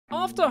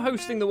After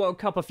hosting the World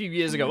Cup a few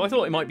years ago, I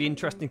thought it might be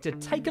interesting to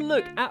take a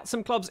look at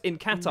some clubs in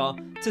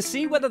Qatar to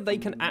see whether they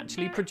can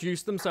actually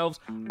produce themselves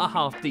a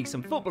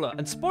half-decent footballer.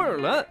 And spoiler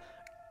alert,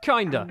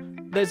 kinda.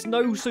 There's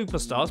no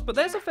superstars, but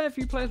there's a fair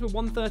few players with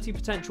 130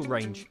 potential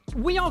range.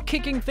 We are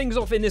kicking things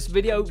off in this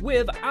video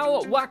with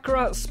Al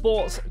Wakra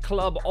Sports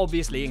Club,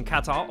 obviously in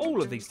Qatar.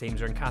 All of these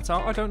teams are in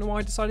Qatar. I don't know why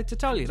I decided to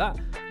tell you that.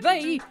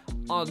 They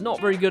are not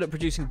very good at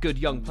producing good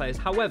young players.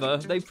 However,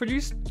 they've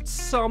produced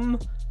some.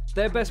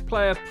 Their best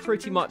player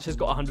pretty much has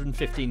got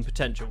 115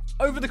 potential.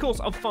 Over the course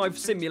of 5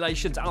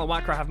 simulations, Al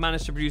Wakra have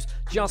managed to produce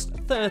just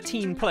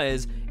 13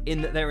 players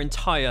in their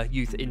entire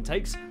youth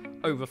intakes.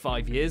 Over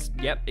 5 years.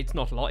 Yep, it's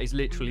not a lot, it's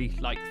literally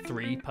like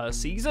 3 per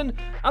season.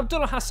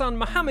 Abdullah Hassan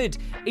Mohammed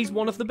is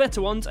one of the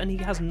better ones and he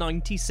has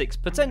 96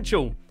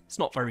 potential. It's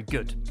not very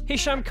good.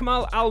 Hisham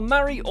Kamal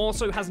Al-Mari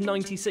also has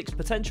 96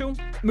 potential.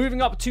 Moving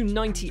up to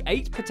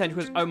 98 potential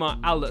is Omar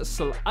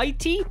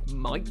Al-Sulaiti,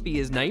 might be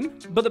his name.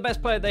 But the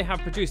best player they have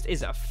produced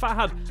is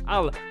Fahad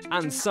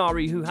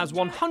Al-Ansari, who has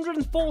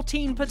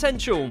 114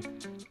 potential.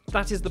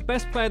 That is the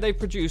best player they've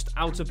produced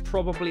out of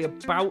probably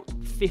about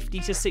 50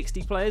 to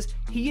 60 players.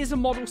 He is a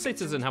model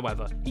citizen,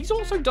 however. He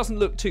also doesn't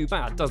look too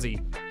bad, does he?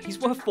 He's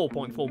worth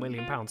 £4.4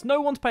 million.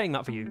 No one's paying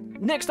that for you.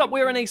 Next up,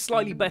 we're in a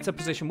slightly better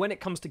position when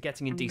it comes to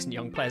getting in decent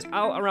young players.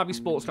 Al Arabi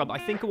Sports Club, I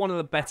think, are one of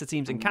the better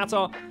teams in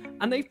Qatar,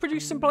 and they've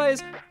produced some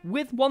players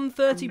with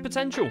 130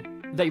 potential.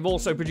 They've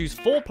also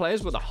produced 4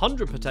 players with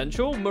 100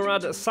 potential.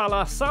 Murad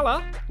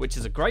Salah, which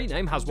is a great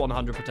name, has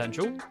 100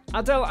 potential.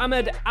 Adel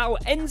Ahmed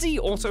Al-Enzi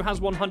also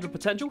has 100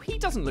 potential. He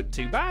doesn't look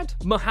too bad.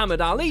 Muhammad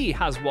Ali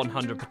has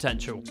 100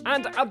 potential.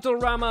 And Abdul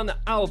Rahman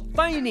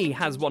Al-Thaini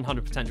has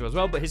 100 potential as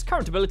well, but his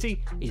current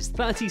ability is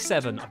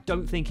 37. I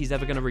don't think he's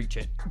ever going to reach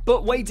it.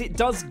 But wait, it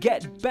does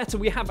get better.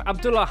 We have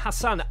Abdullah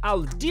Hassan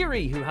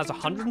Al-Diri, who has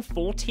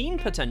 114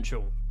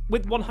 potential.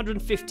 With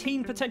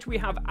 115 potential, we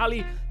have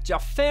Ali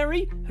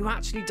Jafari, who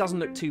actually doesn't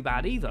look too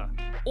bad either.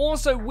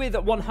 Also with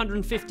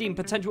 115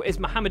 potential is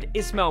Mohammed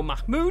Ismail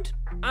Mahmoud,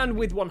 and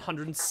with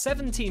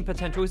 117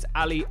 potential is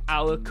Ali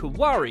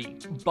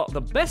Al-Kuwari. But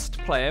the best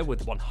player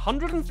with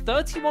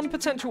 131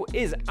 potential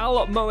is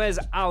Al-Moez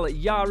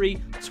Al-Yari,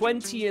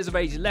 20 years of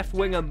age, left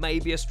winger,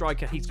 maybe a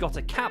striker. He's got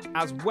a cap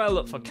as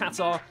well for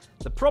Qatar.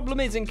 The problem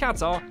is in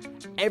Qatar,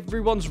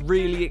 everyone's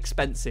really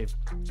expensive.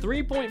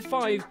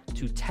 3.5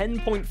 to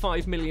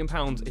 10.5 million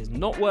pounds is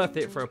not worth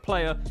it for a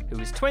player who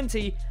is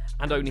 20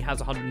 and only has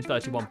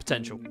 131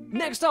 potential.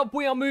 Next up,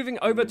 we are moving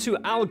over to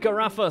Al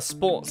Gharafa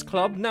Sports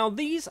Club. Now,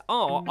 these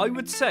are, I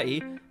would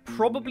say,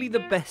 probably the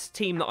best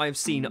team that I've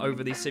seen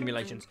over these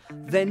simulations.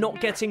 They're not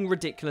getting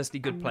ridiculously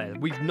good players.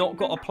 We've not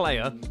got a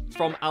player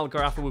from Al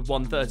Gharafa with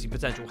 130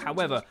 potential.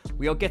 However,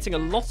 we are getting a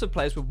lot of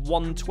players with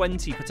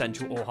 120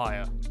 potential or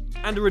higher.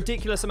 And a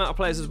ridiculous amount of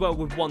players as well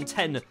with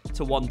 110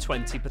 to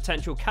 120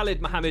 potential.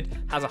 Khalid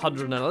Mohammed has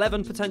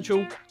 111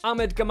 potential.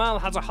 Ahmed Gamal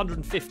has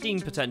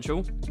 115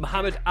 potential.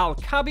 Mohammed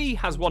Al-Kabi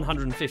has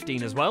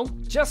 115 as well.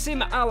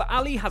 Jassim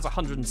Al-Ali has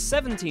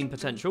 117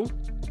 potential.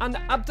 And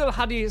Abdul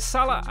Hadi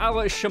Salah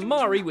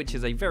Al-Shamari, which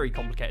is a very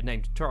complicated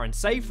name to try and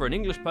say for an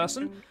English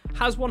person,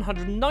 has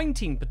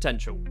 119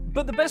 potential.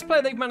 But the best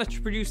player they've managed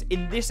to produce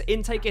in this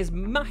intake is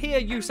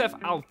Mahir Youssef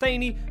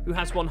Al-Thaini, who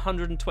has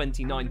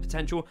 129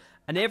 potential.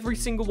 And every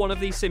single one of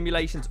these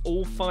simulations,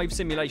 all 5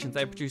 simulations,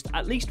 they've produced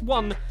at least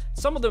one,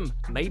 some of them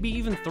maybe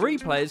even 3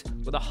 players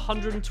with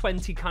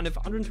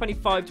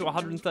 125 to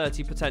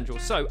 130 potential.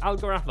 So Al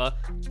Gharafa,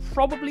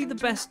 probably the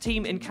best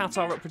team in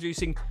Qatar at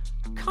producing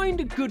kind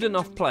of good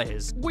enough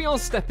players. We are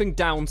stepping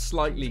down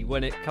slightly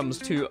when it comes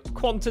to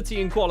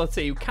quantity and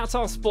quality.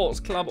 Qatar Sports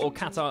Club, or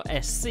Qatar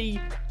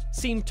SC,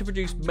 seemed to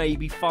produce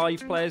maybe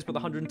 5 players with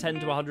 110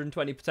 to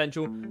 120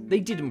 potential. They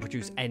didn't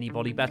produce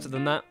anybody better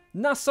than that.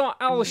 Nasser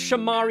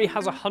Al-Shamari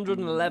has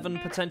 111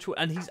 potential,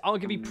 and he's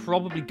arguably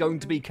probably going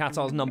to be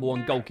Qatar's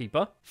 #1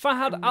 goalkeeper.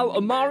 Fahad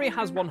Al-Omari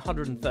has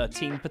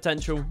 113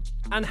 potential.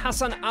 And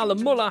Hassan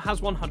Al-Mullah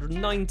has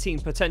 119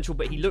 potential,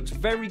 but he looks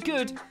very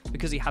good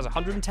because he has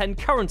 110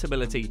 current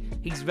ability.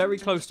 He's very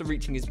close to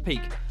reaching his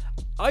peak.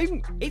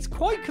 It's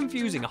quite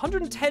confusing.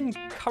 110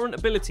 current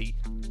ability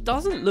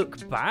doesn't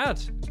look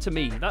bad to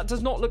me. That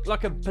does not look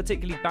like a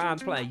particularly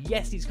bad player.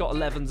 Yes, he's got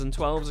 11s and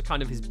 12s are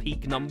kind of his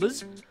peak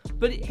numbers,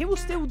 but he will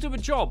still do a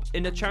job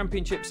in a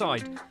championship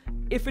side.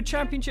 If a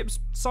championship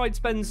side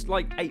spends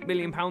like £8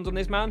 million on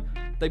this man,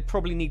 they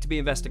probably need to be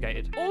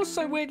investigated.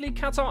 Also, weirdly,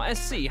 Qatar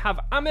SC have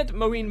Ahmed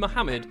Moeen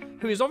Mohammed,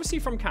 who is obviously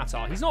from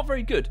Qatar. He's not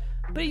very good,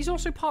 but he's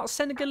also part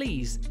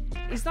Senegalese.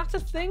 Is that a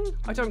thing?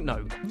 I don't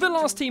know. The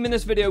last team in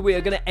this video, we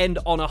are going to end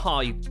on a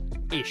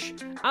high-ish.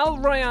 Al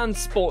Rayyan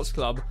Sports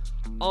Club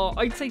are,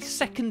 I'd say,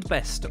 second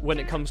best when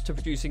it comes to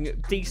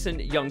producing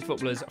decent young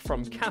footballers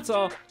from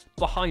Qatar,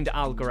 behind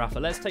Al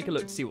Gharafa. Let's take a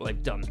look to see what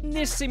they've done. In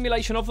this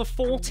simulation, of the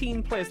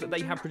 14 players that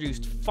they have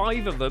produced,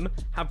 5 of them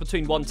have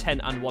between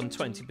 110 and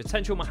 120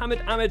 potential.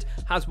 Mohammed Ahmed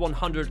has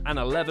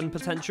 111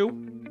 potential.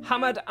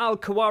 Hamad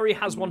Al-Kawari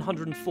has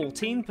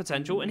 114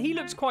 potential, and he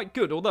looks quite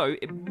good, although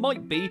it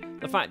might be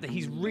the fact that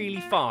he's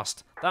really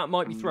fast. That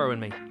might be throwing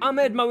me.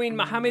 Ahmed Moeen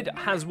Mohammed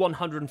has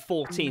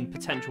 114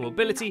 potential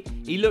ability.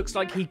 He looks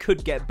like he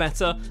could get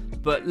better,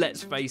 but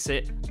let's face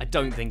it, I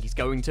don't think he's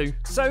going to.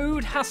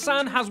 Saud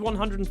Hassan has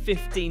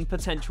 115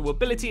 potential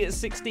ability at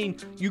 16.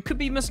 You could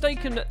be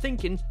mistaken at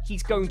thinking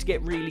he's going to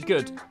get really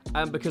good,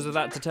 because of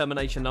that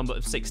determination number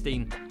of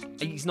 16.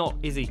 He's not,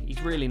 is he?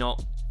 He's really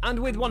not. And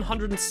with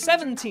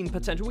 117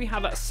 potential, we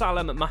have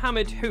Salem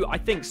Mohammed, who I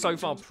think so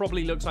far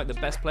probably looks like the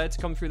best player to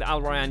come through the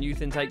Al Rayyan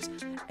youth intakes.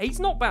 He's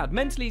not bad.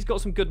 Mentally, he's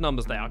got some good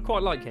numbers there. I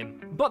quite like him.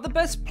 But the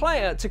best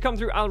player to come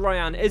through Al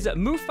Rayyan is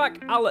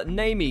Mufak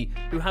Al-Naimi,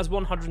 who has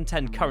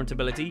 110 current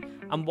ability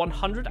and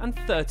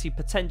 130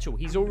 potential.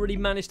 He's already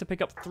managed to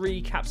pick up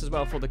 3 caps as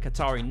well for the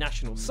Qatari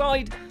national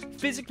side.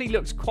 Physically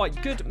looks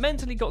quite good.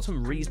 Mentally got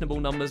some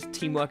reasonable numbers.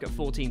 Teamwork at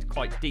 14 is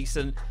quite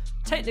decent.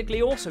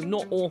 Technically also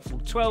not awful.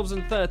 12s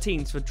and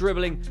 13s for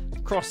dribbling,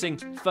 crossing,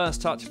 first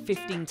touch,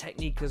 15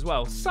 technique as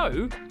well.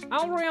 So,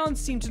 Al Rayyan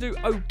seem to do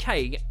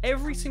okay.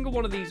 Every single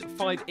one of these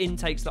 5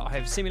 intakes that I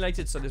have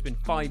simulated, so there's been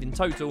 5 in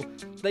total,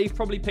 they've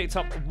probably picked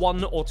up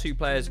 1 or 2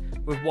 players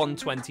with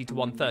 120 to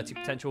 130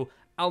 potential,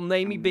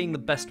 Al-Naimi being the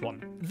best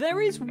one.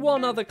 There is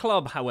one other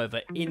club,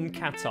 however, in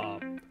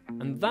Qatar,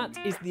 and that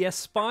is the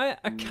Aspire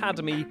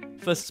Academy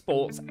for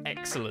Sports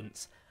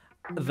Excellence.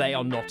 They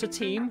are not a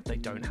team, they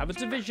don't have a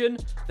division,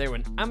 they're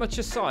an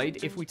amateur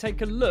side. If we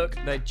take a look,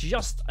 they're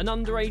just an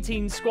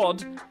under-18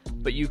 squad,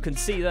 but you can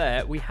see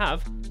there we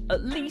have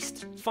at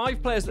least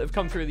 5 players that have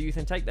come through the youth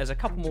intake. There's a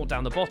couple more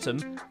down the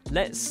bottom.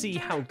 Let's see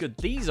how good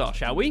these are,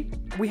 shall we?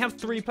 We have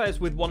 3 players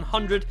with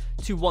 100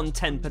 to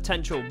 110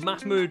 potential.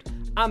 Mahmoud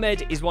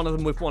Ahmed is one of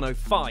them with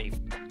 105.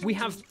 We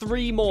have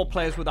 3 more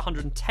players with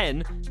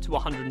 110 to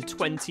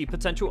 120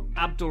 potential.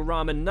 Abdul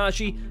Rahman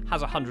Naji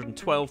has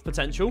 112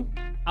 potential.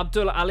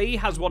 Abdullah Ali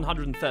has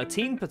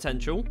 113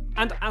 potential.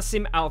 And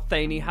Asim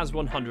Al-Thani has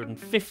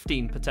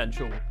 115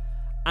 potential.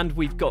 And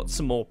we've got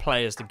some more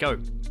players to go.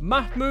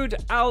 Mahmoud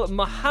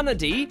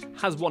Al-Mahanadi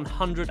has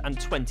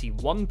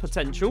 121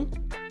 potential.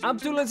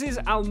 Abdulaziz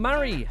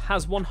Al-Mari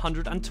has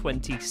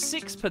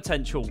 126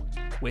 potential.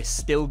 We're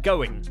still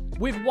going.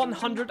 With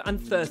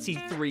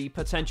 133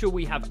 potential,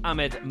 we have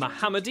Ahmed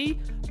Mohammadi.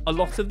 A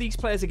lot of these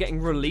players are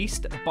getting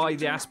released by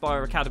the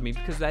Aspire Academy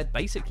because they're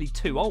basically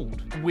too old.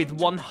 With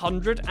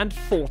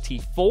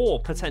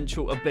 144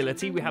 potential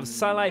ability, we have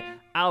Saleh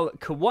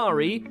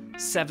Al-Kawari,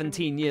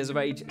 17 years of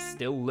age,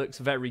 still looks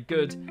very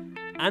good.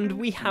 And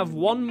we have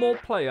one more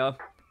player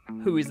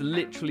who is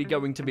literally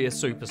going to be a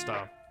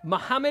superstar.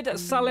 Mohammed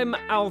Salim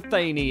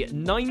Al-Thani,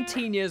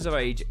 19 years of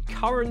age,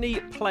 currently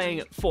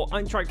playing for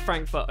Eintracht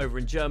Frankfurt over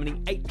in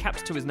Germany, 8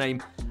 caps to his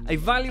name, a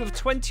value of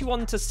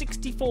 21 to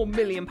 64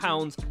 million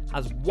pounds,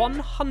 has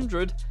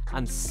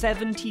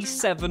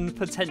 177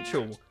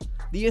 potential.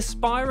 The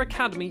Aspire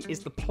Academy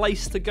is the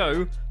place to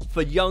go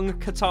for young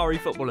Qatari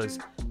footballers.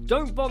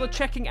 Don't bother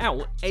checking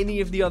out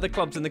any of the other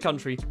clubs in the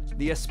country.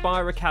 The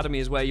Aspire Academy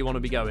is where you want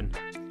to be going.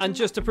 And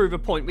just to prove a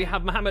point, we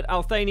have Mohammed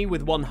Al-Thani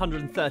with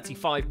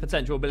 135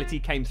 potential ability,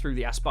 came through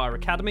the Aspire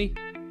Academy.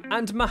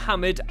 And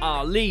Muhammad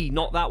Ali,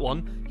 not that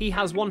one, he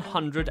has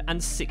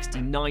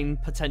 169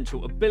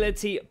 potential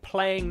ability,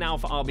 playing now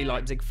for RB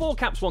Leipzig. 4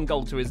 caps, 1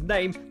 goal to his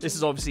name. This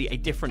is obviously a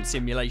different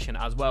simulation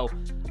as well.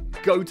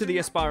 Go to the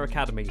Aspire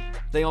Academy.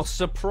 They are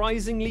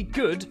surprisingly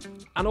good,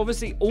 and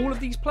obviously all of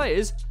these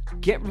players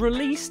get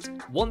released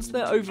once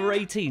they're over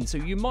 18, so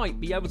you might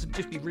be able to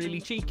just be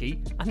really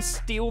cheeky and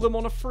steal them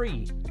on a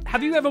free.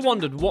 Have you ever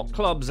wondered what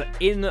clubs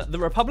in the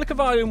Republic of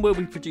Ireland will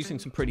be producing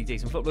some pretty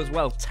decent footballers?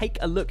 Well, take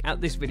a look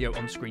at this video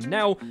on screen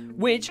now,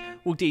 which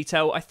will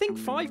detail, I think,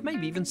 5,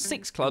 maybe even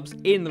 6 clubs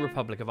in the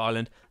Republic of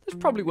Ireland that's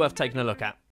probably worth taking a look at.